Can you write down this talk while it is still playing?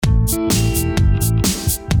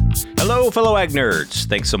Hello, fellow ag nerds.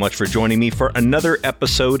 Thanks so much for joining me for another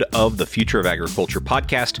episode of the Future of Agriculture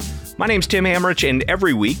podcast. My name's Tim Hammerich, and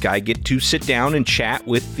every week I get to sit down and chat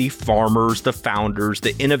with the farmers, the founders,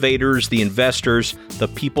 the innovators, the investors, the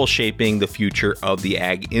people shaping the future of the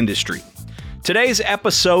ag industry. Today's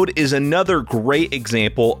episode is another great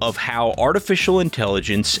example of how artificial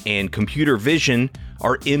intelligence and computer vision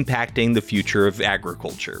are impacting the future of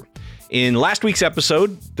agriculture. In last week's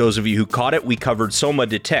episode, those of you who caught it, we covered Soma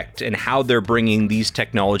Detect and how they're bringing these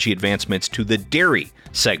technology advancements to the dairy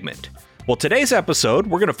segment. Well, today's episode,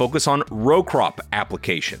 we're going to focus on row crop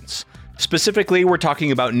applications. Specifically, we're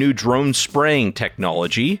talking about new drone spraying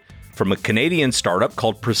technology from a Canadian startup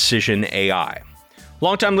called Precision AI.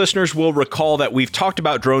 Longtime listeners will recall that we've talked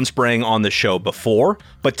about drone spraying on the show before,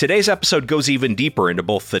 but today's episode goes even deeper into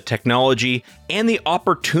both the technology and the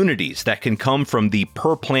opportunities that can come from the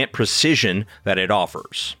per-plant precision that it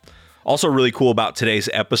offers. Also really cool about today's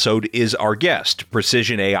episode is our guest,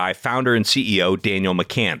 Precision AI founder and CEO Daniel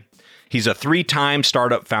McCann. He's a 3-time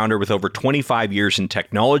startup founder with over 25 years in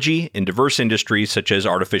technology in diverse industries such as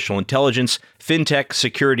artificial intelligence, fintech,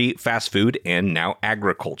 security, fast food, and now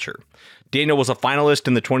agriculture. Daniel was a finalist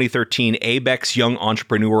in the 2013 ABEX Young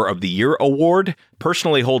Entrepreneur of the Year Award,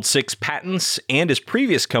 personally holds 6 patents, and his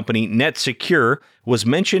previous company, NetSecure, was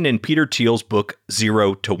mentioned in Peter Thiel's book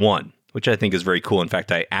 0 to 1, which I think is very cool. In fact,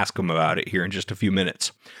 I ask him about it here in just a few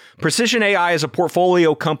minutes. Precision AI is a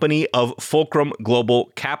portfolio company of Fulcrum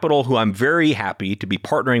Global Capital, who I'm very happy to be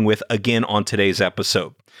partnering with again on today's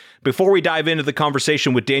episode. Before we dive into the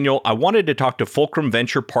conversation with Daniel, I wanted to talk to Fulcrum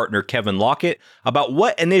venture partner Kevin Lockett about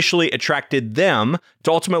what initially attracted them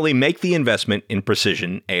to ultimately make the investment in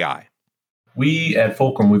Precision AI. We at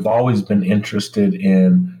Fulcrum, we've always been interested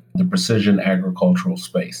in the precision agricultural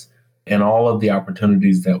space. And all of the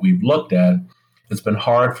opportunities that we've looked at, it's been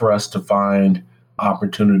hard for us to find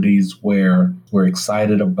opportunities where we're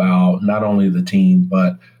excited about not only the team,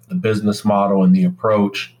 but the business model and the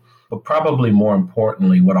approach, but probably more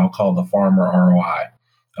importantly, what I'll call the farmer ROI.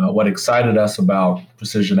 What excited us about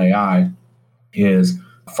Precision AI is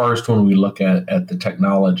first, when we look at the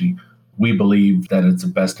technology, we believe that it's a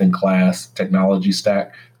best-in-class technology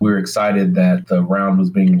stack. We're excited that the round was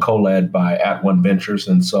being co-led by @ONE Ventures.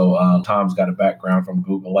 And so Tom's got a background from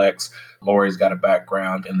Google X. Lori's got a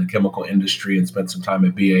background in the chemical industry and spent some time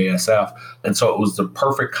at BASF. And so it was the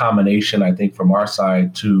perfect combination, I think, from our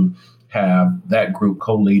side to have that group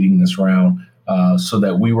co-leading this round so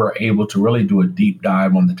that we were able to really do a deep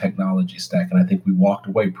dive on the technology stack. And I think we walked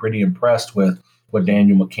away pretty impressed with what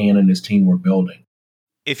Daniel McCann and his team were building.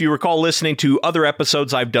 If you recall listening to other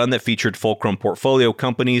episodes I've done that featured Fulcrum portfolio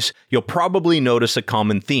companies, you'll probably notice a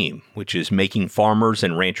common theme, which is making farmers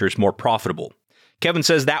and ranchers more profitable. Kevin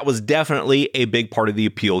says that was definitely a big part of the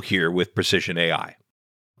appeal here with Precision AI.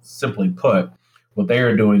 Simply put, what they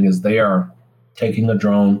are doing is they are taking a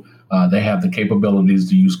drone. They have the capabilities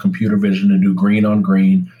to use computer vision to do green on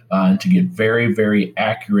green and to get very, very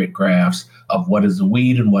accurate graphs of what is a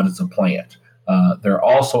weed and what is a plant. They're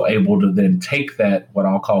also able to then take that, what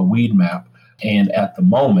I'll call weed map, and at the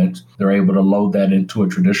moment, they're able to load that into a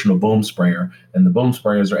traditional boom sprayer, and the boom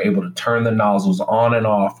sprayers are able to turn the nozzles on and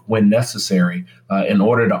off when necessary in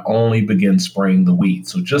order to only begin spraying the weed.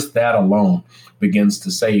 So just that alone begins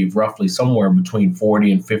to save roughly somewhere between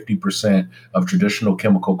 40 and 50% of traditional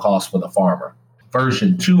chemical costs for the farmer.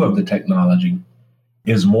 Version 2 of the technology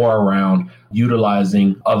is more around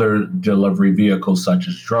utilizing other delivery vehicles such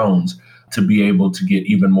as drones to be able to get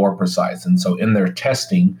even more precise. And so in their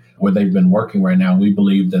testing, where they've been working right now, we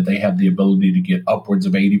believe that they have the ability to get upwards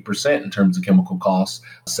of 80% in terms of chemical cost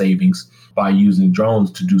savings by using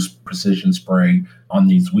drones to do precision spray on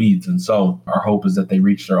these weeds. And so our hope is that they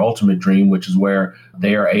reach their ultimate dream, which is where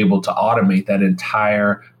they are able to automate that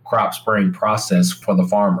entire crop spraying process for the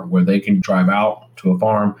farmer, where they can drive out to a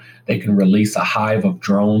farm, they can release a hive of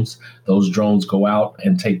drones. Those drones go out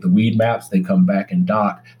and take the weed maps, they come back and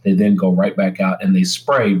dock, they then go right back out and they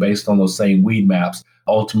spray based on those same weed maps,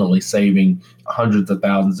 ultimately saving hundreds of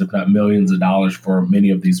thousands, if not millions of dollars for many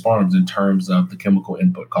of these farms in terms of the chemical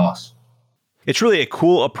input costs. It's really a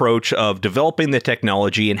cool approach of developing the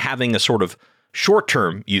technology and having a sort of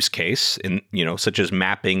short-term use case in, such as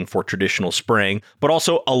mapping for traditional spraying, but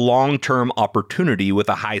also a long-term opportunity with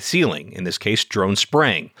a high ceiling, in this case, drone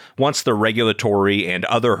spraying, once the regulatory and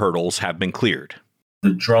other hurdles have been cleared.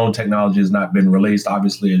 The drone technology has not been released.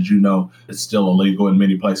 Obviously, as you know, it's still illegal in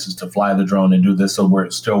many places to fly the drone and do this. So we're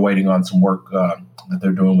still waiting on some work that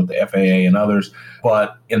they're doing with the FAA and others.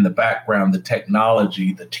 But in the background, the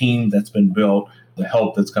technology, the team that's been built, the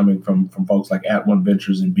help that's coming from folks like @ONE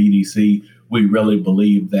Ventures and BDC, we really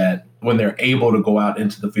believe that when they're able to go out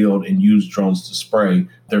into the field and use drones to spray,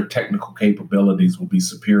 their technical capabilities will be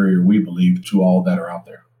superior, we believe, to all that are out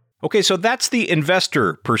there. Okay, so that's the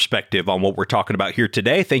investor perspective on what we're talking about here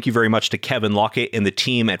today. Thank you very much to Kevin Lockett and the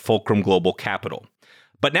team at Fulcrum Global Capital.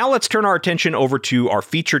 But now let's turn our attention over to our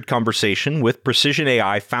featured conversation with Precision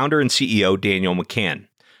AI founder and CEO Daniel McCann.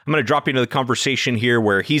 I'm going to drop into the conversation here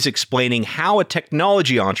where he's explaining how a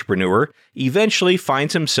technology entrepreneur eventually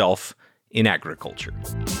finds himself in agriculture.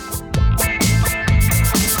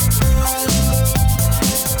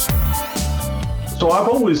 So I've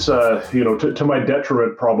always, to my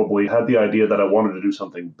detriment, probably had the idea that I wanted to do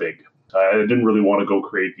something big. I didn't really want to go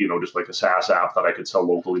create, just like a SaaS app that I could sell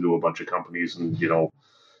locally to a bunch of companies and,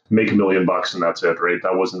 make $1 million and that's it, right?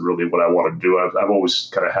 That wasn't really what I wanted to do. I've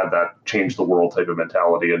always kind of had that change the world type of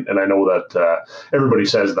mentality. And I know that everybody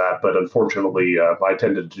says that, but unfortunately, I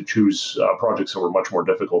tended to choose projects that were much more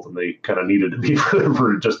difficult than they kind of needed to be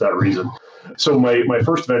for just that reason. So my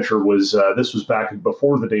first venture was, this was back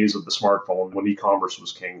before the days of the smartphone when e-commerce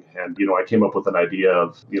was king. And, I came up with an idea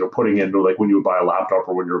of, putting in like when you would buy a laptop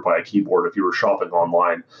or when you would buy a keyboard, if you were shopping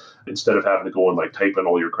online, instead of having to go and like type in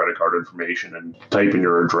all your credit card information and type in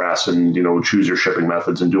your address and, choose your shipping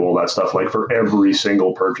methods and do all that stuff, like for every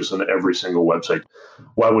single purchase on every single website,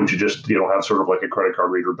 why wouldn't you just, have sort of like a credit card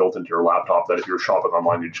reader built into your laptop that if you're shopping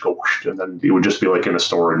online, you just go whoosh, and then it would just be like in a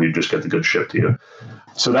store and you just get the goods shipped to you.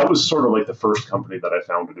 So that was sort of like the first company that I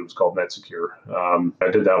founded. It was called NetSecure.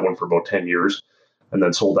 I did that one for about 10 years and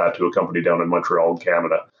then sold that to a company down in Montreal,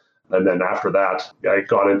 Canada. And then after that, I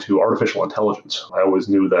got into artificial intelligence. I always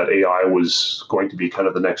knew that AI was going to be kind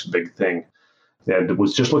of the next big thing and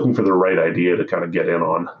was just looking for the right idea to kind of get in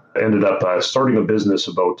on. I ended up starting a business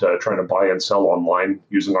about trying to buy and sell online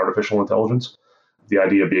using artificial intelligence. The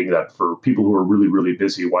idea being that for people who are really, really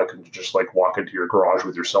busy, why couldn't you just like walk into your garage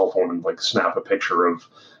with your cell phone and like snap a picture of,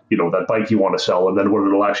 that bike you want to sell. And then what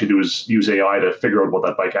it'll actually do is use AI to figure out what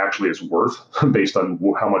that bike actually is worth based on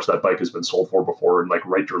how much that bike has been sold for before and like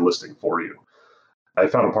write your listing for you. I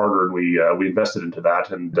found a partner and we invested into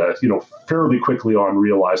that and, fairly quickly on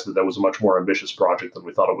realized that was a much more ambitious project than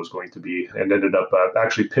we thought it was going to be and ended up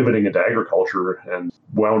actually pivoting into agriculture and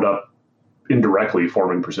wound up indirectly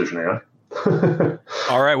forming Precision AI.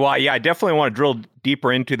 All right. Well, yeah, I definitely want to drill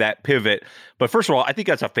deeper into that pivot. But first of all, I think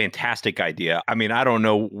that's a fantastic idea. I mean, I don't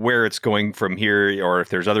know where it's going from here or if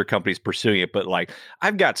there's other companies pursuing it, but like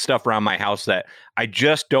I've got stuff around my house that I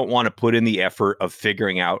just don't want to put in the effort of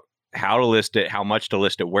figuring out how to list it, how much to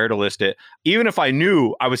list it, where to list it. Even if I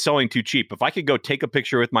knew I was selling too cheap, if I could go take a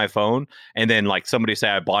picture with my phone and then like somebody say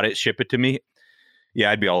I bought it, ship it to me, yeah,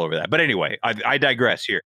 I'd be all over that. But anyway, I digress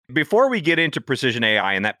here. Before we get into Precision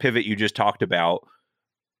AI and that pivot you just talked about,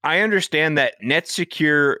 I understand that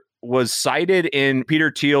NetSecure was cited in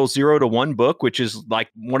Peter Thiel's 0 to 1 book, which is like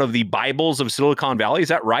one of the Bibles of Silicon Valley. Is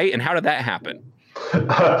that right? And how did that happen?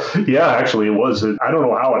 Yeah, actually it was. I don't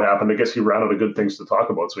know how it happened. I guess he ran out of good things to talk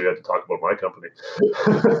about, so he had to talk about my company.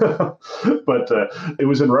 But it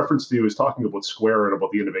was in reference to, he was talking about Square and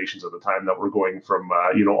about the innovations at the time that were going from,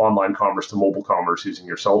 online commerce to mobile commerce using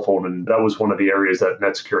your cell phone. And that was one of the areas that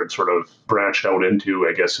NetSecure had sort of branched out into,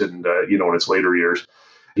 I guess, in its later years.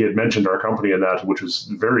 He had mentioned our company in that, which was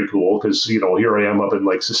very cool because, here I am up in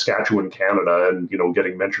like Saskatchewan, Canada, and,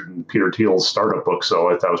 getting mentioned in Peter Thiel's startup book. So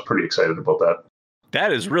I was pretty excited about that.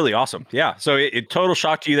 That is really awesome. Yeah. So it total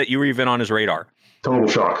shock to you that you were even on his radar. Total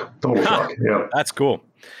shock. Yeah. That's cool.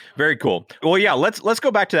 Very cool. Well, yeah, let's go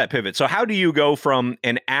back to that pivot. So how do you go from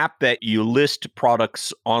an app that you list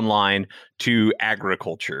products online to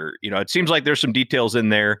agriculture? It seems like there's some details in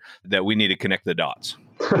there that we need to connect the dots.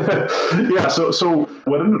 Yeah. So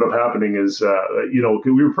what ended up happening is,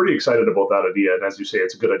 we were pretty excited about that idea. And as you say,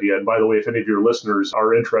 it's a good idea. And by the way, if any of your listeners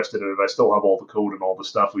are interested in it, I still have all the code and all the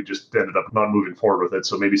stuff. We just ended up not moving forward with it.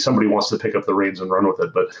 So maybe somebody wants to pick up the reins and run with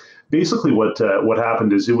it. But basically what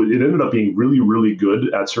happened is it ended up being really, really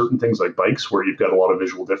good at certain things like bikes where you've got a lot of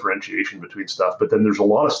visual differentiation between stuff. But then there's a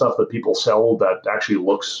lot of stuff that people sell that actually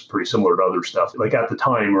looks pretty similar to other stuff. Like at the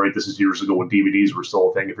time, right, this is years ago when DVDs were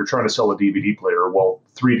still a thing. If you're trying to sell a DVD player, well,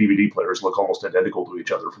 3 DVD players look almost identical to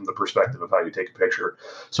each other from the perspective of how you take a picture.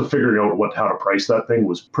 So figuring out how to price that thing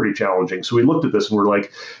was pretty challenging. So we looked at this and we're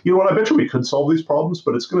like, I bet you we could solve these problems,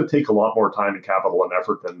 but it's going to take a lot more time and capital and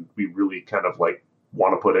effort than we really kind of like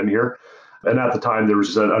want to put in here. And at the time, there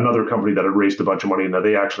was another company that had raised a bunch of money and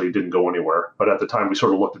they actually didn't go anywhere. But at the time, we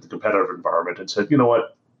sort of looked at the competitive environment and said, you know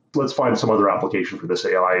what? Let's find some other application for this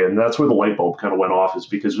AI. And that's where the light bulb kind of went off, is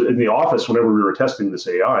because in the office, whenever we were testing this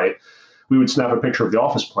AI, we would snap a picture of the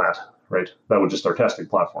office plant, right? That was just our testing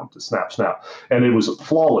platform to snap. And it was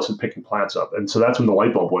flawless at picking plants up. And so that's when the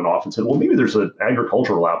light bulb went off and said, well, maybe there's an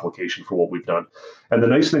agricultural application for what we've done. And the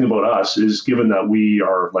nice thing about us is, given that we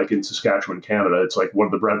are like in Saskatchewan, Canada, it's like one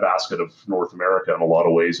of the breadbasket of North America in a lot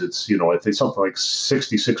of ways. It's, I think something like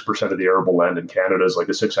 66% of the arable land in Canada is like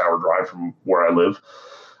a 6-hour drive from where I live.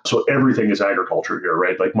 So everything is agriculture here,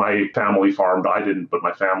 right? Like my family farmed, I didn't, but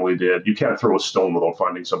my family did. You can't throw a stone without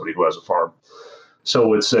finding somebody who has a farm.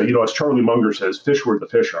 So it's, as Charlie Munger says, fish where the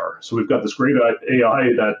fish are. So we've got this great AI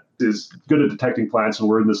that is good at detecting plants, and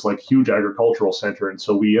we're in this like huge agricultural center. And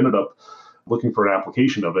so we ended up looking for an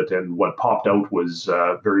application of it. And what popped out was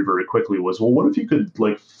very, very quickly was, well, what if you could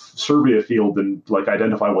like survey a field and like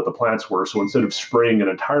identify what the plants were? So instead of spraying an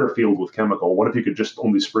entire field with chemical, what if you could just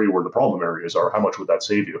only spray where the problem areas are? How much would that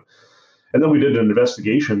save you? And then we did an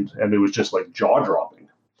investigation, and it was just like jaw-dropping.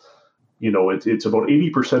 It's about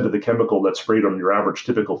 80% of the chemical that's sprayed on your average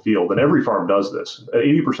typical field, and every farm does this.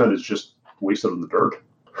 80% is just wasted in the dirt,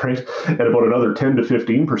 right? And about another 10 to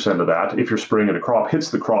 15% of that, if you're spraying in a crop,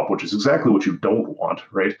 hits the crop, which is exactly what you don't want,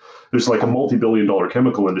 right? There's like a multi-billion-dollar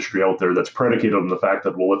chemical industry out there that's predicated on the fact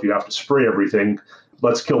that, well, if you have to spray everything,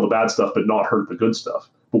 let's kill the bad stuff but not hurt the good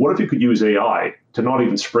stuff. But what if you could use AI to not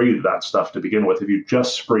even spray that stuff to begin with? If you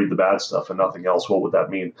just sprayed the bad stuff and nothing else, what would that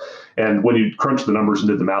mean? And when you crunched the numbers and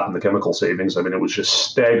did the math and the chemical savings, I mean, it was just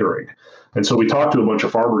staggering. And so we talked to a bunch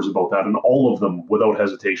of farmers about that, and all of them, without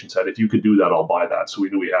hesitation, said, if you could do that, I'll buy that. So we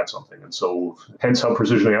knew we had something. And so hence how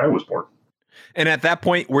Precision AI was born. And at that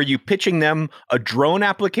point, were you pitching them a drone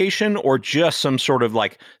application or just some sort of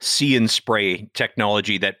like see and spray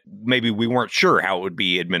technology that maybe we weren't sure how it would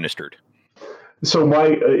be administered? So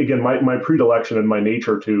my predilection and my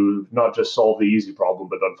nature to not just solve the easy problem,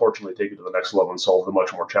 but unfortunately take it to the next level and solve the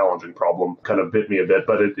much more challenging problem kind of bit me a bit,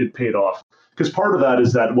 but it paid off. Because part of that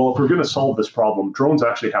is that, well, if we're going to solve this problem, drones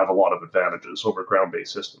actually have a lot of advantages over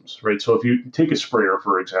ground-based systems, right? So if you take a sprayer,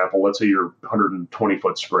 for example, let's say your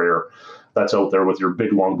 120-foot sprayer that's out there with your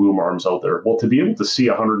big long boom arms out there. Well, to be able to see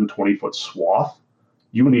a 120-foot swath,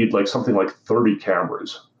 you need like something like 30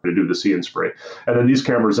 cameras to do the see and spray. And then these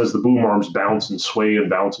cameras, as the boom arms bounce and sway and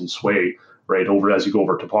bounce and sway, right, over as you go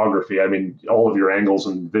over topography, I mean, all of your angles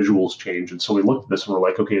and visuals change. And so we looked at this and we're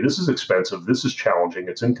like, okay, this is expensive. This is challenging.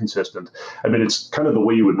 It's inconsistent. I mean, it's kind of the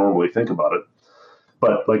way you would normally think about it.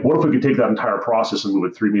 But like, what if we could take that entire process and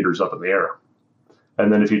move it 3 meters up in the air?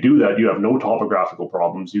 And then if you do that, you have no topographical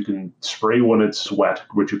problems. You can spray when it's wet,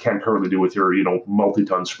 which you can't currently do with your,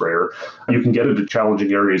 multi-ton sprayer. You can get into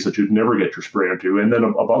challenging areas that you'd never get your sprayer to. And then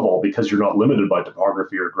above all, because you're not limited by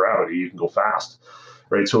topography or gravity, you can go fast,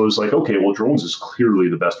 right? So it was like, okay, well, drones is clearly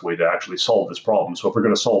the best way to actually solve this problem. So if we're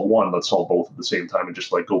going to solve one, let's solve both at the same time and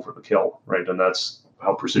just like go for the kill, right? And that's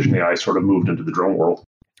how Precision AI sort of moved into the drone world.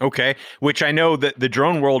 Okay, which I know that the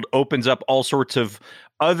drone world opens up all sorts of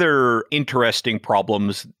other interesting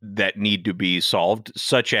problems that need to be solved,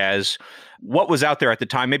 such as what was out there at the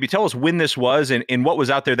time. Maybe tell us when this was and what was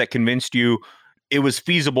out there that convinced you it was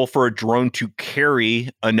feasible for a drone to carry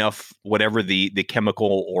enough, whatever the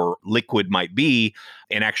chemical or liquid might be,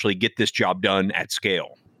 and actually get this job done at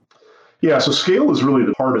scale. Yeah, so scale is really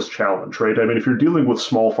the hardest challenge, right? I mean, if you're dealing with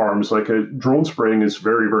small farms, like a drone spraying is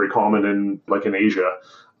very, very common in Asia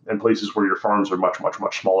and places where your farms are much, much,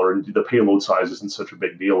 much smaller and the payload size isn't such a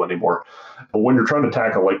big deal anymore. But when you're trying to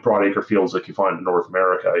tackle like broad acre fields like you find in North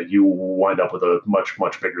America, you wind up with a much,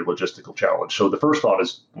 much bigger logistical challenge. So the first thought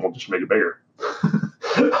is, well, just make it bigger.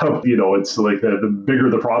 It's like the bigger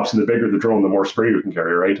the props and the bigger the drone, the more spray you can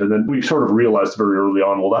carry, right? And then we sort of realized very early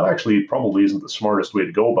on, well, that actually probably isn't the smartest way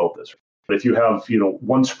to go about this. But if you have,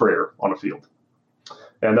 one sprayer on a field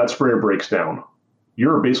and that sprayer breaks down,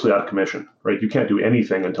 you're basically out of commission, right? You can't do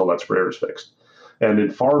anything until that sprayer is fixed. And in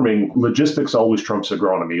farming, logistics always trumps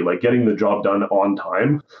agronomy. Like getting the job done on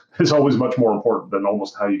time is always much more important than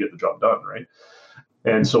almost how you get the job done, right?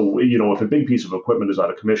 And so, if a big piece of equipment is out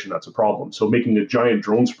of commission, that's a problem. So making a giant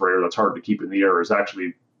drone sprayer that's hard to keep in the air is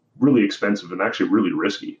actually really expensive and actually really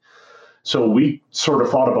risky. So we sort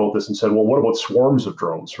of thought about this and said, well, what about swarms of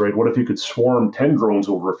drones, right? What if you could swarm 10 drones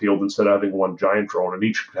over a field instead of having one giant drone, and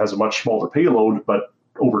each has a much smaller payload, but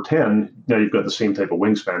over 10, now you've got the same type of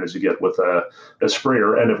wingspan as you get with a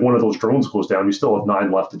sprayer. And if one of those drones goes down, you still have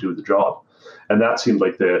 9 left to do the job. And that seemed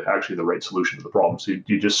like the right solution to the problem. So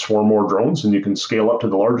you just swarm more drones and you can scale up to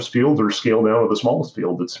the largest field or scale down to the smallest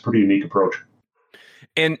field. It's a pretty unique approach.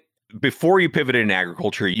 And before you pivoted in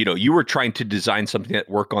agriculture, you were trying to design something that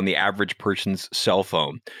worked on the average person's cell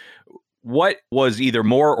phone. What was either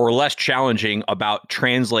more or less challenging about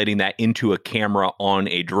translating that into a camera on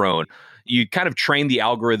a drone? You kind of trained the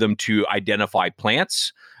algorithm to identify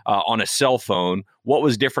plants, on a cell phone. What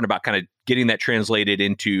was different about kind of getting that translated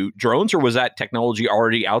into drones, or was that technology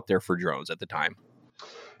already out there for drones at the time?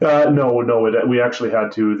 No, we actually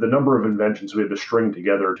had to. The number of inventions we had to string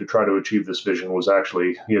together to try to achieve this vision was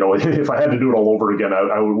actually, if I had to do it all over again,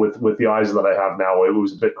 I would, with the eyes that I have now, it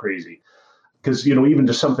was a bit crazy. Because, even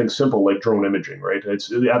just something simple like drone imaging, right?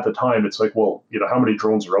 It's at the time, it's like, well, how many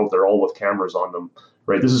drones are out there all with cameras on them,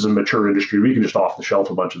 right? This is a mature industry. We can just off the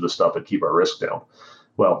shelf a bunch of this stuff and keep our risk down.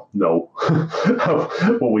 Well, no.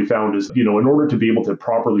 What we found is, in order to be able to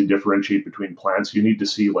properly differentiate between plants, you need to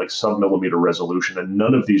see like sub-millimeter resolution, and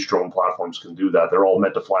none of these drone platforms can do that. They're all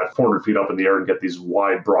meant to fly 400 feet up in the air and get these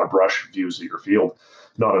wide, broad brush views of your field.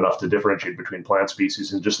 Not enough to differentiate between plant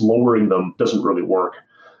species, and just lowering them doesn't really work.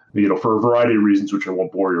 For a variety of reasons, which I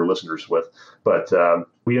won't bore your listeners with. But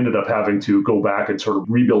we ended up having to go back and sort of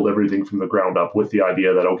rebuild everything from the ground up with the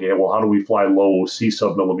idea that, okay, well, how do we fly low, see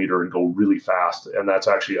sub-millimeter, and go really fast? And that's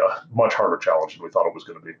actually a much harder challenge than we thought it was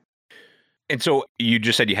going to be. And so you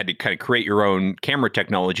just said you had to kind of create your own camera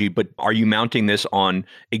technology, but are you mounting this on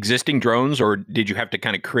existing drones, or did you have to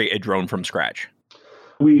kind of create a drone from scratch?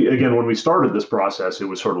 When we started this process, it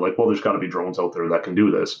was sort of like, well, there's got to be drones out there that can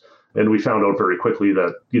do this. And we found out very quickly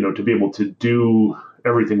that, to be able to do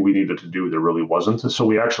everything we needed to do, there really wasn't. So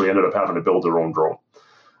we actually ended up having to build our own drone.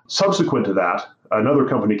 Subsequent to that, another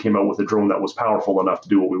company came out with a drone that was powerful enough to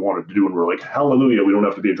do what we wanted to do. And we're like, hallelujah, we don't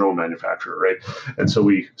have to be a drone manufacturer, right? And so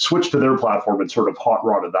we switched to their platform and sort of hot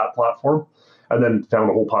rodded that platform, and then found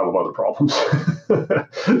a whole pile of other problems.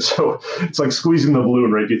 So it's like squeezing the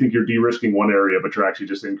balloon, right? You think you're de-risking one area, but you're actually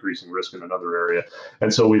just increasing risk in another area.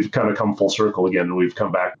 And so we've kind of come full circle again, and we've come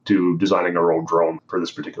back to designing our own drone for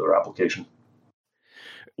this particular application.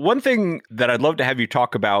 One thing that I'd love to have you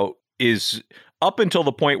talk about is up until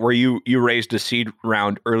the point where you raised a seed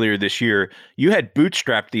round earlier this year, you had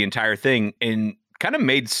bootstrapped the entire thing and kind of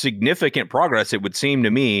made significant progress, it would seem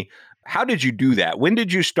to me. How did you do that? When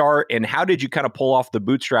did you start, and how did you kind of pull off the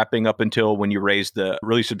bootstrapping up until when you raised the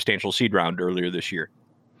really substantial seed round earlier this year?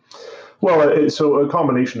 Well, so a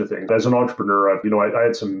combination of things. As an entrepreneur, I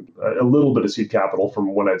had a little bit of seed capital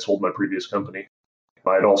from when I'd sold my previous company.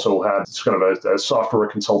 I'd also had kind of a software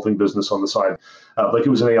consulting business on the side. It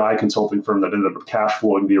was an AI consulting firm that ended up cash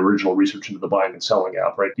flowing the original research into the buying and selling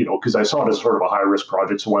app, right? Because I saw it as sort of a high risk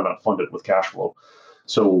project, so why not fund it with cash flow?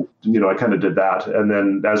 So, I kind of did that. And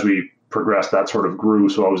then as we progressed, that sort of grew.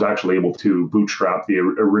 So I was actually able to bootstrap the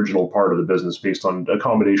original part of the business based on a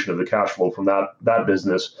combination of the cash flow from that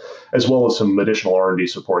business, as well as some additional R&D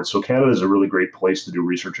support. So Canada is a really great place to do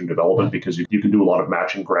research and development because you can do a lot of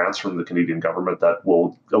matching grants from the Canadian government that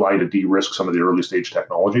will allow you to de-risk some of the early stage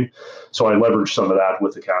technology. So I leveraged some of that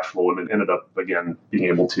with the cash flow, and it ended up, again, being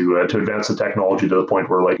able to advance the technology to the point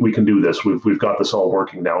where, like, we can do this. We've got this all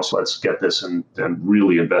working now. So let's get this and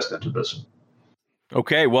really invest into this.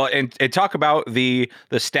 Okay, well, and talk about the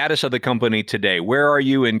status of the company today. Where are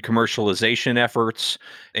you in commercialization efforts,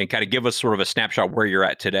 and kind of give us sort of a snapshot where you're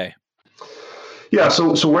at today? Yeah,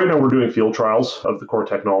 so right now we're doing field trials of the core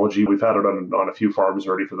technology. We've had it on a few farms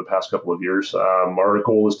already for the past couple of years. Our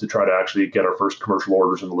goal is to try to actually get our first commercial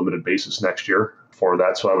orders on a limited basis next year for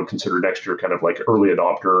that. So I would consider next year kind of like early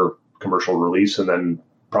adopter commercial release, and then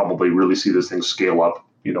probably really see this thing scale up,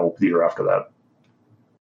 the year after that.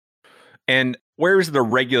 And where's the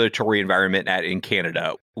regulatory environment at in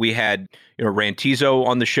Canada? We had, Rantizo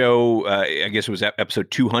on the show, I guess it was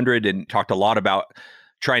episode 200, and talked a lot about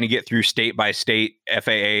trying to get through state by state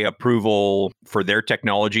FAA approval for their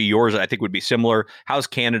technology. Yours, I think, would be similar. How's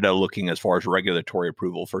Canada looking as far as regulatory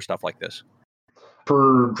approval for stuff like this?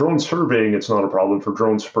 For drone surveying, it's not a problem. For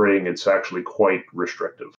drone spraying, it's actually quite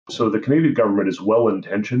restrictive. So the Canadian government is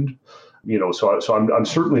well-intentioned. So I'm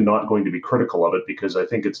certainly not going to be critical of it because I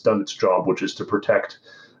think it's done its job, which is to protect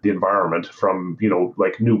the environment from,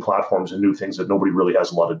 like new platforms and new things that nobody really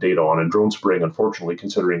has a lot of data on. And drone spraying, unfortunately,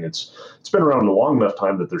 considering it's been around a long enough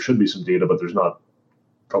time that there should be some data, but there's not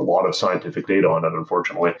a lot of scientific data on it,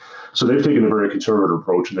 unfortunately. So they've taken a very conservative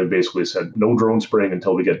approach, and they basically said no drone spraying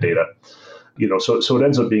until we get data. So it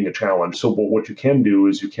ends up being a challenge. So what you can do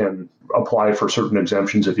is you can apply for certain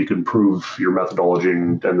exemptions if you can prove your methodology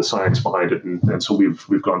and the science behind it. And so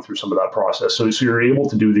we've gone through some of that process. So you're able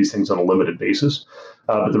to do these things on a limited basis,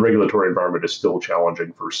 but the regulatory environment is still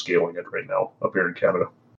challenging for scaling it right now up here in Canada.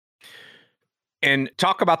 And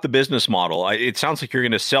talk about the business model. It sounds like you're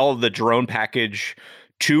going to sell the drone package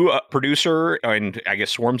to a producer, and I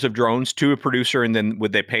guess swarms of drones to a producer, and then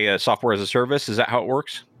would they pay a software as a service? Is that how it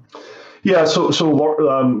works? Yeah, so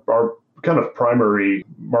our kind of primary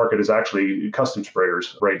market is actually custom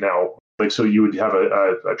sprayers right now. Like, so you would have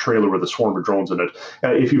a trailer with a swarm of drones in it.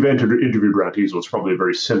 If you've interviewed Rantizo, it's probably a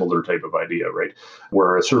very similar type of idea, right?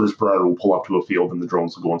 Where a service provider will pull up to a field and the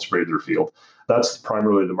drones will go and spray their field. That's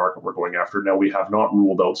primarily the market we're going after. Now, we have not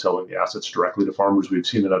ruled out selling the assets directly to farmers. We've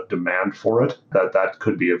seen enough demand for it that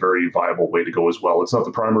could be a very viable way to go as well. It's not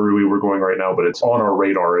the primary way we're going right now, but it's on our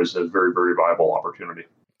radar as a very, very viable opportunity.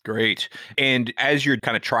 Great. And as you're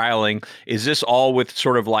kind of trialing, is this all with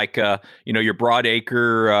sort of like, your broad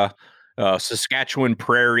acre Saskatchewan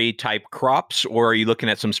prairie type crops, or are you looking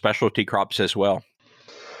at some specialty crops as well?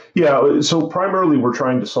 Yeah, so primarily we're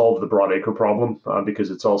trying to solve the broad acre problem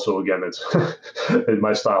because it's also, again, it's in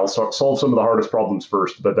my style, solve some of the hardest problems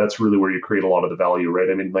first, but that's really where you create a lot of the value, right?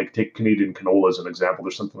 I mean, like take Canadian canola as an example.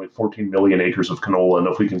 There's something like 14 million acres of canola, and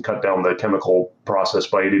if we can cut down the chemical process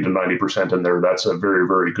by 80 to 90% in there, that's a very,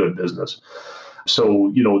 very good business.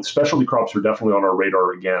 So, specialty crops are definitely on our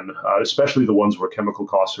radar again, especially the ones where chemical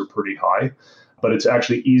costs are pretty high, but it's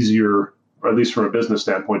actually easier, or at least from a business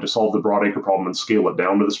standpoint, to solve the broad acre problem and scale it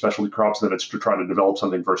down to the specialty crops than it's to try to develop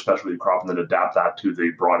something for a specialty crop and then adapt that to the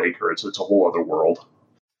broad acre. It's a whole other world.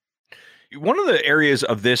 One of the areas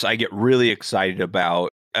of this I get really excited about,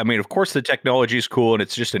 I mean, of course, the technology is cool and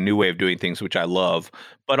it's just a new way of doing things, which I love,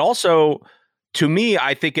 but also, to me,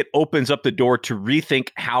 I think it opens up the door to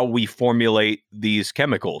rethink how we formulate these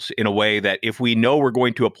chemicals in a way that if we know we're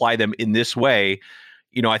going to apply them in this way,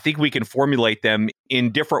 I think we can formulate them in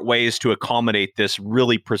different ways to accommodate this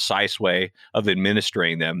really precise way of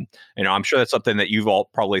administering them. And I'm sure that's something that you've all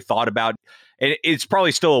probably thought about. And it's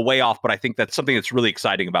probably still a way off, but I think that's something that's really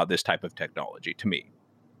exciting about this type of technology to me.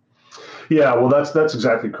 Yeah, well, that's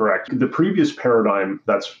exactly correct. The previous paradigm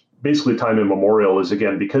that's basically time immemorial is,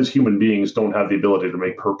 again, because human beings don't have the ability to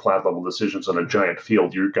make per plant level decisions on a giant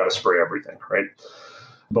field, you've got to spray everything, right?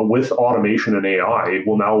 But with automation and AI,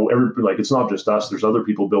 well, now it's not just us. There's other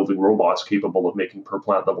people building robots capable of making per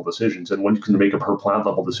plant level decisions. And when you can make a per plant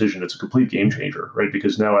level decision, it's a complete game changer, right?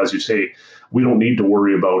 Because now, as you say, we don't need to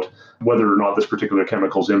worry about whether or not this particular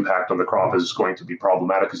chemical's impact on the crop is going to be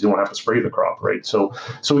problematic because you don't have to spray the crop, right? So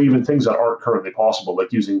even things that aren't currently possible,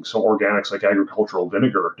 like using some organics like agricultural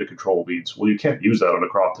vinegar to control weeds, well, you can't use that on a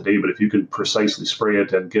crop today. But if you can precisely spray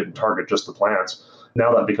it and get and target just the plants,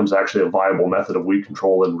 now that becomes actually a viable method of weed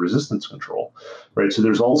control and resistance control, right? So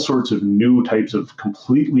there's all sorts of new types of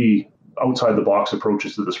completely outside the box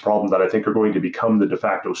approaches to this problem that I think are going to become the de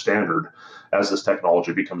facto standard as this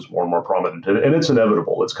technology becomes more and more prominent. And it's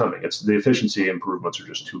inevitable. It's coming. The efficiency improvements are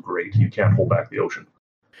just too great. You can't hold back the ocean.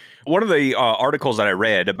 One of the articles that I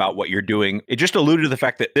read about what you're doing, it just alluded to the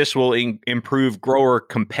fact that this will improve grower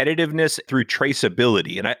competitiveness through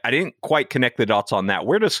traceability. And I didn't quite connect the dots on that.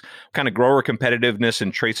 Where does kind of grower competitiveness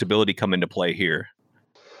and traceability come into play here?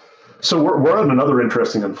 So we're at another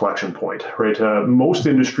interesting inflection point, right? Most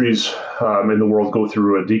industries in the world go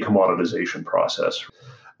through a decommoditization process.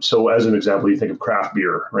 So as an example, you think of craft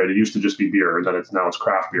beer, right? It used to just be beer, and then now it's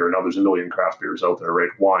craft beer. Now there's a million craft beers out there, right?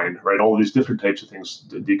 Wine, right? All of these different types of things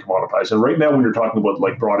decommoditize. And right now, when you're talking about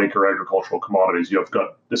like broadacre agricultural commodities, you've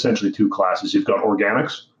got essentially two classes. You've got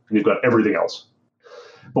organics and you've got everything else.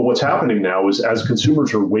 But what's happening now is as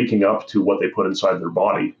consumers are waking up to what they put inside their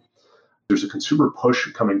body, there's a consumer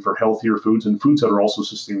push coming for healthier foods and foods that are also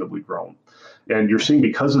sustainably grown. And you're seeing,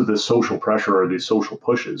 because of this social pressure or these social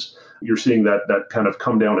pushes, you're seeing that kind of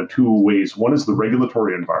come down in two ways. One is the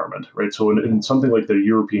regulatory environment, right? So in something like the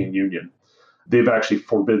European Union, they've actually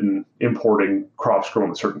forbidden importing crops grown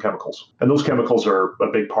with certain chemicals. And those chemicals are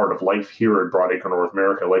a big part of life here in broadacre North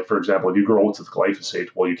America. Like, for example, if you grow oats with glyphosate,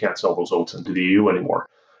 well, you can't sell those oats into the EU anymore.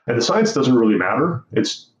 And the science doesn't really matter.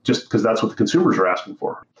 It's just because that's what the consumers are asking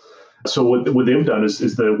for. So what they've done is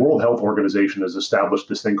the World Health Organization has established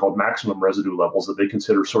this thing called maximum residue levels that they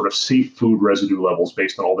consider sort of safe food residue levels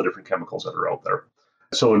based on all the different chemicals that are out there.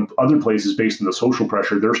 So in other places, based on the social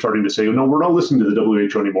pressure, they're starting to say, no, we're not listening to the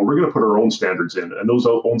WHO anymore. We're going to put our own standards in. And those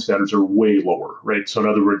own standards are way lower, right? So in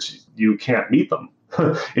other words, you can't meet them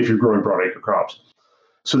if you're growing broadacre crops.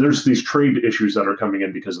 So there's these trade issues that are coming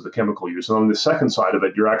in because of the chemical use. And on the second side of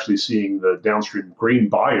it, you're actually seeing the downstream grain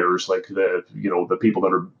buyers, like the people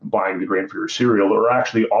that are buying the grain for your cereal, are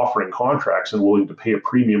actually offering contracts and willing to pay a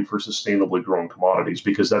premium for sustainably grown commodities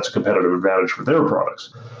because that's a competitive advantage for their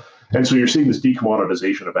products. And so you're seeing this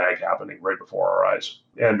decommoditization of ag happening right before our eyes.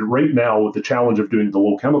 And right now, the challenge of doing the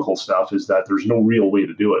low chemical stuff is that there's no real way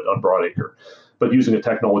to do it on broadacre. But using a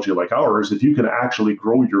technology like ours, if you can actually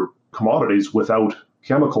grow your commodities without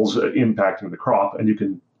chemicals impacting the crop, and you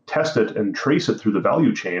can test it and trace it through the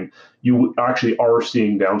value chain, you actually are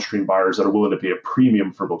seeing downstream buyers that are willing to pay a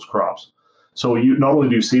premium for those crops. So you not only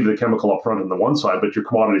do you save the chemical up front on the one side, but your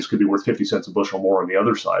commodities could be worth 50 cents a bushel more on the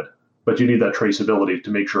other side. But you need that traceability to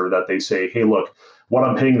make sure that they say, hey, look, what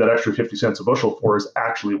I'm paying that extra 50 cents a bushel for is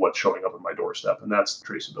actually what's showing up on my doorstep. And that's the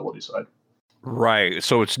traceability side. Right.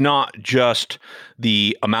 So it's not just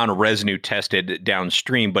the amount of residue tested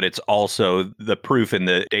downstream, but it's also the proof and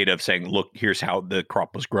the data of saying, look, here's how the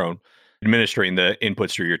crop was grown, administering the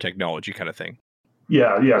inputs through your technology kind of thing.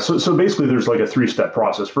 Yeah. So basically, there's like a 3-step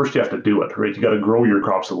process. First, you have to do it, right? You got to grow your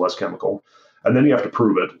crops with less chemical. And then you have to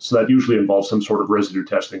prove it. So that usually involves some sort of residue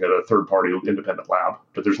testing at a third-party independent lab.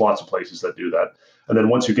 But there's lots of places that do that. And then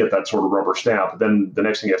once you get that sort of rubber stamp, then the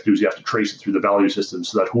next thing you have to do is you have to trace it through the value system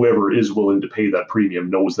so that whoever is willing to pay that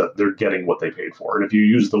premium knows that they're getting what they paid for. And if you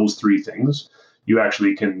use those 3 things, you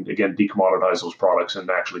actually can, again, decommoditize those products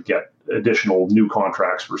and actually get additional new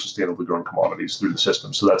contracts for sustainably grown commodities through the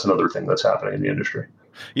system. So that's another thing that's happening in the industry.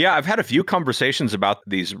 Yeah, I've had a few conversations about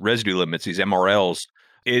these residue limits, these MRLs.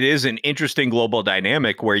 It is an interesting global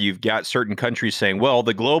dynamic where you've got certain countries saying, well,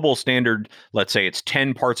 the global standard, let's say it's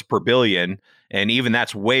 10 parts per billion, and even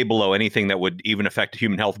that's way below anything that would even affect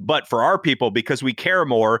human health. But for our people, because we care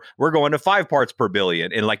more, we're going to 5 parts per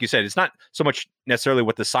billion. And like you said, it's not so much necessarily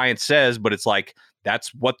what the science says, but it's like,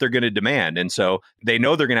 that's what they're going to demand. And so they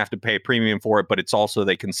know they're going to have to pay a premium for it, but it's also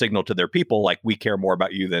they can signal to their people, like, we care more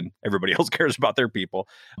about you than everybody else cares about their people.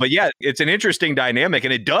 But yeah, it's an interesting dynamic,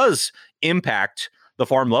 and it does impact the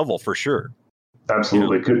farm level for sure.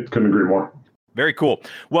 Absolutely. Couldn't agree more. Very cool.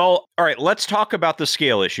 Well, all right, let's talk about the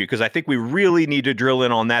scale issue, because I think we really need to drill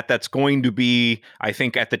in on that. That's going to be, I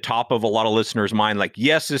think, at the top of a lot of listeners' mind. Like,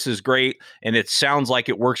 yes, this is great, and it sounds like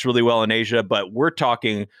it works really well in Asia, but we're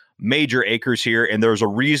talking major acres here, and there's a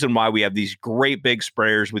reason why we have these great big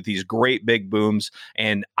sprayers with these great big booms.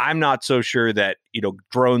 And I'm not so sure that,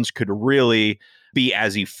 drones could really be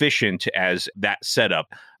as efficient as that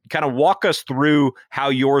setup. Kind of walk us through how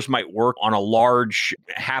yours might work on a large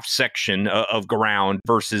half section of ground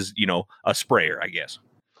versus, a sprayer, I guess.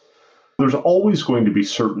 There's always going to be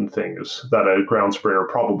certain things that a ground sprayer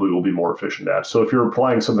probably will be more efficient at. So if you're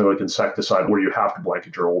applying something like insecticide where you have to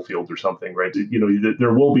blanket your whole field or something, right?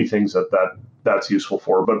 There will be things that's useful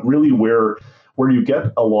for. But really where you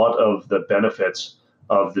get a lot of the benefits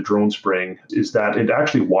of the drone spraying is that it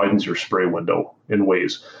actually widens your spray window in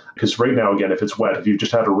ways. Because right now, again, if it's wet, if you've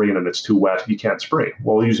just had a rain and it's too wet, you can't spray.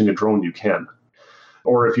 Well, using a drone, you can.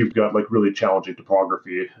 Or if you've got like really challenging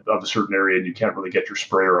topography of a certain area and you can't really get your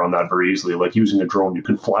sprayer on that very easily, like using a drone, you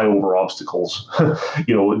can fly over obstacles,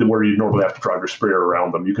 where you normally have to drive your sprayer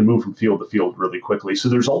around them. You can move from field to field really quickly. So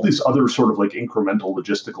there's all these other sort of like incremental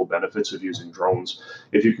logistical benefits of using drones.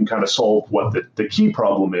 If you can kind of solve what the key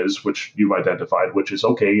problem is, which you've identified, which is,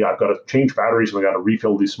 okay, I've got to change batteries and I got to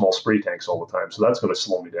refill these small spray tanks all the time. So that's going to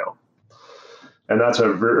slow me down. And that's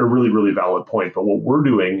a really, really valid point. But what we're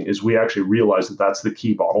doing is we actually realize that that's the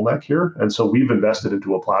key bottleneck here. And so we've invested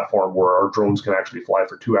into a platform where our drones can actually fly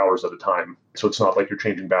for 2 hours at a time. So it's not like you're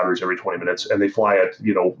changing batteries every 20 minutes. And they fly at,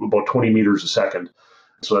 about 20 meters a second.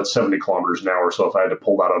 So that's 70 kilometers an hour. So if I had to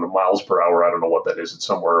pull that out of miles per hour, I don't know what that is. It's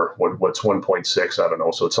somewhere, what's 1.6? I don't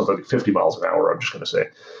know. So it's something like 50 miles an hour, I'm just going to say.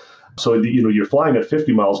 So, you're flying at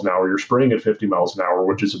 50 miles an hour, you're spraying at 50 miles an hour,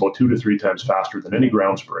 which is about 2 to 3 times faster than any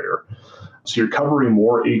ground sprayer. So you're covering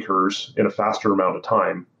more acres in a faster amount of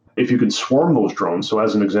time. If you can swarm those drones, so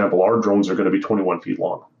as an example, our drones are going to be 21 feet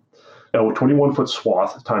long. Now, a 21-foot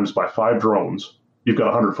swath times by 5 drones, you've got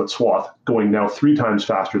a 100-foot swath going now 3 times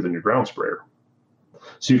faster than your ground sprayer.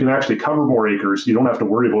 So you can actually cover more acres. You don't have to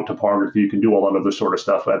worry about topography. You can do all that other sort of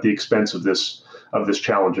stuff at the expense of this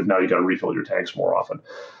challenge of now you got to refill your tanks more often.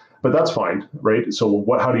 But that's fine, right? So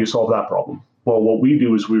how do you solve that problem? Well, what we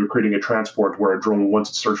do is we were creating a transport where a drone,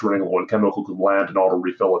 once it starts running low on chemical, can land and auto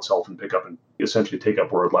refill itself and pick up and essentially take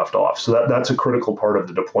up where it left off. So that's a critical part of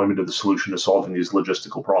the deployment of the solution to solving these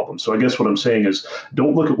logistical problems. So I guess what I'm saying is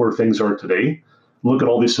don't look at where things are today. Look at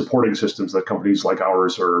all these supporting systems that companies like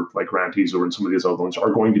ours or like Rantees or in some of these other ones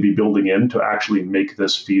are going to be building in to actually make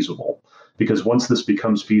this feasible. Because once this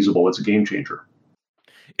becomes feasible, it's a game changer.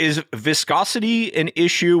 Is viscosity an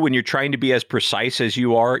issue when you're trying to be as precise as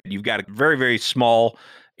you are? You've got a very, very small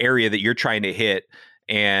area that you're trying to hit.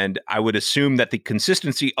 And I would assume that the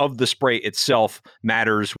consistency of the spray itself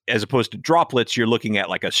matters as opposed to droplets. You're looking at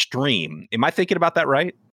like a stream. Am I thinking about that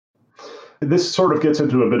right? This sort of gets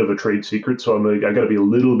into a bit of a trade secret. So I got to be a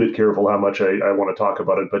little bit careful how much I want to talk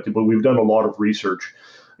about it. But we've done a lot of research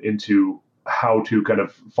into how to kind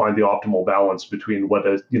of find the optimal balance between what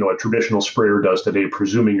a traditional sprayer does today,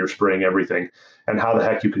 presuming you're spraying everything, and how the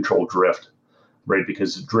heck you control drift, right?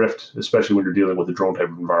 Because drift, especially when you're dealing with a drone type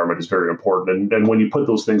of environment, is very important. And when you put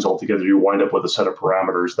those things all together, you wind up with a set of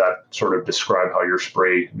parameters that sort of describe how your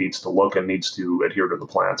spray needs to look and needs to adhere to the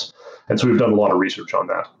plants. And so we've done a lot of research on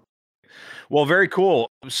that. Well, very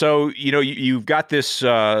cool. So, you've got this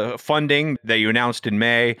funding that you announced in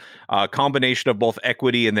May, a combination of both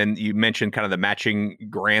equity and then you mentioned kind of the matching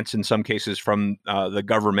grants in some cases from the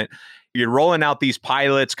government. You're rolling out these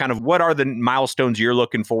pilots. Kind of what are the milestones you're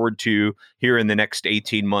looking forward to here in the next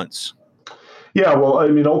 18 months? Yeah, well, I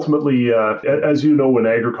mean, ultimately, as you know, in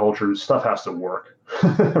agriculture, stuff has to work,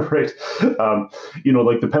 right?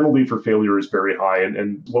 Like the penalty for failure is very high,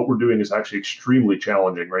 and what we're doing is actually extremely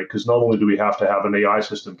challenging, right? Because not only do we have to have an AI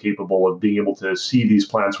system capable of being able to see these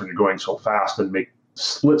plants when you're going so fast and make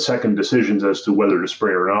split-second decisions as to whether to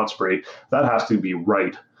spray or not spray, that has to be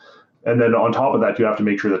right. And then on top of that, you have to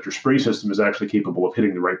make sure that your spray system is actually capable of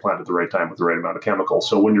hitting the right plant at the right time with the right amount of chemical.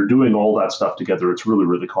 So when you're doing all that stuff together, it's really,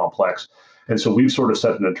 really complex. And so we've sort of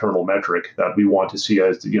set an internal metric that we want to see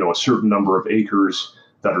as, a certain number of acres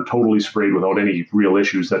that are totally sprayed without any real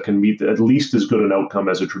issues that can meet at least as good an outcome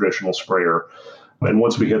as a traditional sprayer. And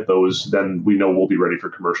once we hit those, then we know we'll be ready for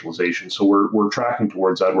commercialization. So we're tracking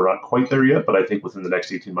towards that. We're not quite there yet, but I think within the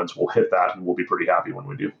next 18 months, we'll hit that and we'll be pretty happy when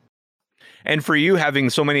we do. And for you, having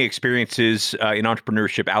so many experiences in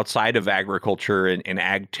entrepreneurship outside of agriculture and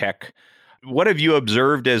ag tech, what have you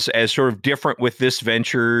observed as sort of different with this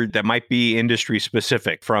venture that might be industry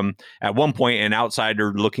specific from at one point an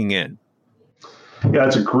outsider looking in? Yeah,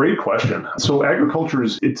 it's a great question. So agriculture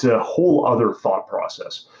it's a whole other thought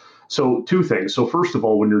process. So two things. So first of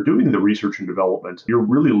all, when you're doing the research and development, you're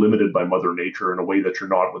really limited by Mother Nature in a way that you're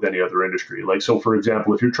not with any other industry. Like, so for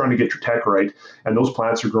example, if you're trying to get your tech right and those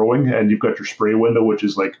plants are growing and you've got your spray window, which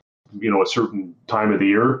is like, a certain time of the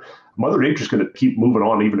year, Mother Nature's going to keep moving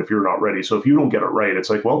on even if you're not ready. So if you don't get it right, it's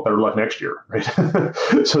like, well, better luck next year, right?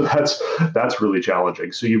 So that's really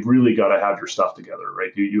challenging. So you've really got to have your stuff together,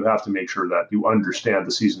 right? You have to make sure that you understand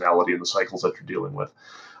the seasonality and the cycles that you're dealing with.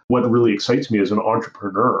 What really excites me as an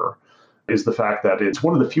entrepreneur is the fact that it's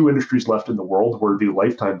one of the few industries left in the world where the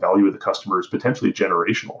lifetime value of the customer is potentially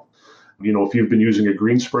generational. If you've been using a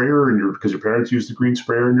green sprayer and because your parents used the green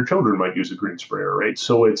sprayer and your children might use a green sprayer, right?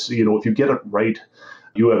 So it's, if you get it right,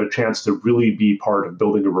 you have a chance to really be part of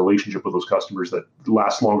building a relationship with those customers that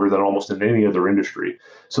lasts longer than almost in any other industry.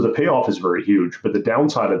 So the payoff is very huge. But the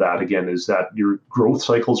downside of that, again, is that your growth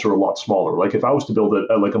cycles are a lot smaller. Like if I was to build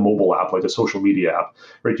like a mobile app, like a social media app,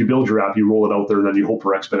 right? You build your app, you roll it out there, and then you hope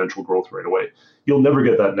for exponential growth right away. You'll never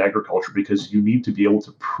get that in agriculture because you need to be able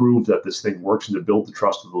to prove that this thing works and to build the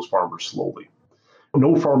trust of those farmers slowly.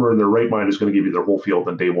 No farmer in their right mind is going to give you their whole field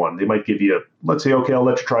on day one. They might give you, let's say, okay, I'll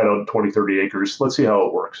let you try it out in 20, 30 acres. Let's see how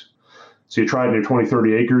it works. So you try it in your 20,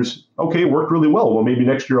 30 acres. Okay, it worked really well. Well, maybe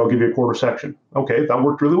next year I'll give you a quarter section. Okay, that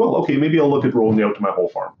worked really well. Okay, maybe I'll look at rolling you out to my whole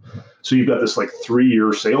farm. So you've got this like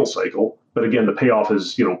 3-year sales cycle. But again, the payoff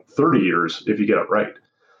is, 30 years if you get it right.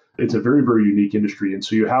 It's a very, very unique industry. And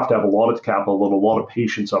so you have to have a lot of capital and a lot of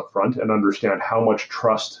patience up front and understand how much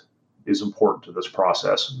trust is important to this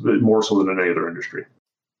process, more so than any other industry.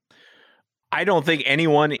 I don't think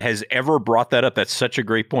anyone has ever brought that up. That's such a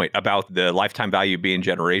great point about the lifetime value being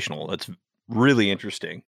generational. That's really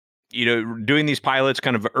interesting. Doing these pilots,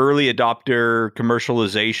 kind of early adopter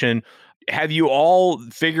commercialization. Have you all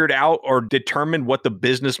figured out or determined what the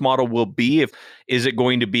business model will be? Is it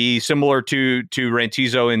going to be similar to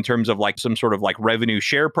Rentizo in terms of like some sort of like revenue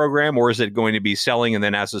share program, or is it going to be selling and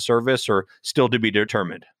then as a service, or still to be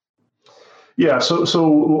determined? Yeah, so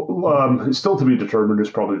still to be determined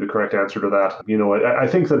is probably the correct answer to that. I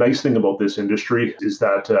think the nice thing about this industry is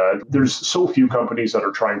that there's so few companies that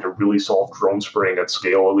are trying to really solve drone spraying at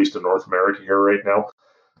scale, at least in North America here right now.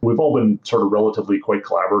 We've all been sort of relatively quite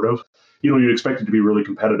collaborative. You'd expect it to be really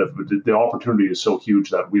competitive, but the opportunity is so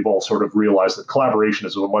huge that we've all sort of realized that collaboration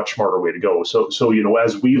is a much smarter way to go. So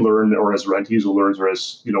as we learn, or as Rentizo learns, or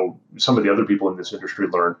as some of the other people in this industry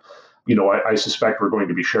learn, I suspect we're going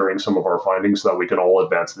to be sharing some of our findings so that we can all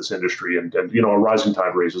advance this industry. And a rising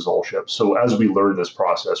tide raises all ships. So as we learn this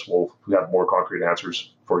process, we'll have more concrete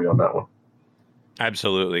answers for you on that one.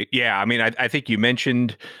 Absolutely. Yeah. I mean, I think you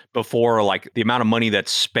mentioned before, like the amount of money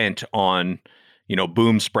that's spent on,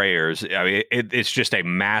 boom sprayers. I mean, it's just a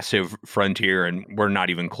massive frontier, and we're not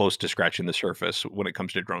even close to scratching the surface when it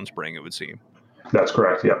comes to drone spraying, it would seem. That's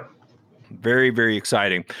correct. Yeah. Very, very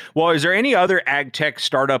exciting. Well, is there any other ag tech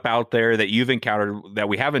startup out there that you've encountered that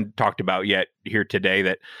we haven't talked about yet here today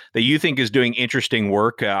that you think is doing interesting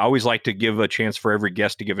work? I always like to give a chance for every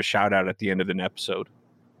guest to give a shout out at the end of an episode.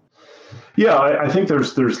 Yeah, I think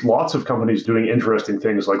there's lots of companies doing interesting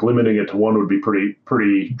things. Like limiting it to one would be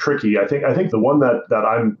pretty tricky. I think the one that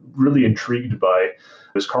I'm really intrigued by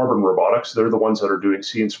is Carbon Robotics. They're the ones that are doing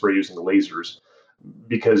See and Spray using lasers.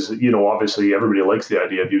 Because, obviously everybody likes the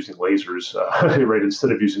idea of using lasers, right,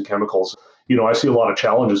 instead of using chemicals. I see a lot of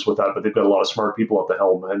challenges with that, but they've got a lot of smart people at the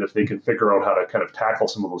helm. And if they can figure out how to kind of tackle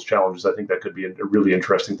some of those challenges, I think that could be a really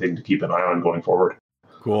interesting thing to keep an eye on going forward.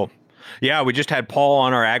 Cool. Yeah, we just had Paul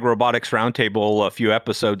on our Ag Robotics Roundtable a few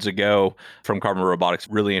episodes ago from Carbon Robotics.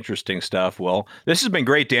 Really interesting stuff. Well, this has been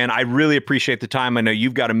great, Dan. I really appreciate the time. I know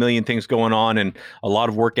you've got a million things going on and a lot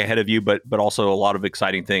of work ahead of you, but also a lot of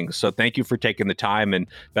exciting things. So thank you for taking the time, and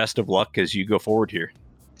best of luck as you go forward here.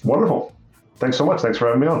 Wonderful. Thanks so much. Thanks for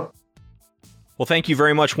having me on. Well, thank you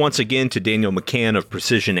very much once again to Daniel McCann of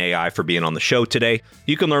Precision AI for being on the show today.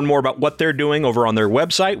 You can learn more about what they're doing over on their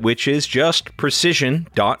website, which is just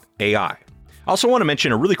precision.ai. I also want to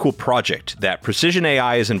mention a really cool project that Precision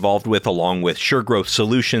AI is involved with, along with Sure Growth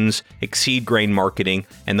Solutions, Exceed Grain Marketing,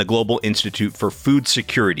 and the Global Institute for Food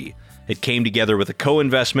Security. It came together with a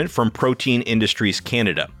co-investment from Protein Industries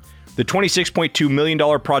Canada. The $26.2 million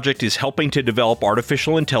project is helping to develop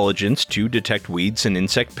artificial intelligence to detect weeds and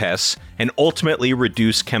insect pests and ultimately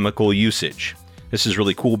reduce chemical usage. This is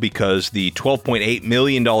really cool because the $12.8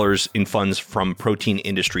 million in funds from Protein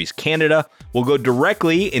Industries Canada will go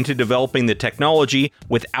directly into developing the technology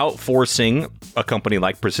without forcing a company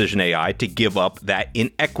like Precision AI to give up that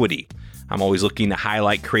inequity. I'm always looking to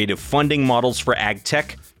highlight creative funding models for ag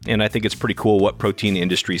tech, and I think it's pretty cool what Protein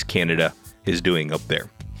Industries Canada is doing up there.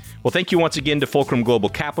 Well, thank you once again to Fulcrum Global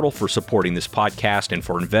Capital for supporting this podcast and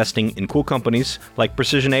for investing in cool companies like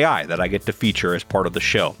Precision AI that I get to feature as part of the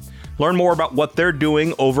show. Learn more about what they're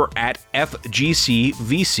doing over at fgcvc.com.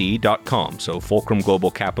 So Fulcrum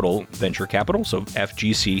Global Capital Venture Capital, so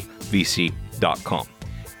fgcvc.com.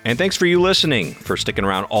 And thanks for you listening, for sticking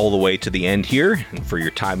around all the way to the end here, and for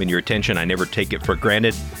your time and your attention. I never take it for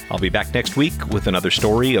granted. I'll be back next week with another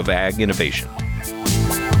story of ag innovation.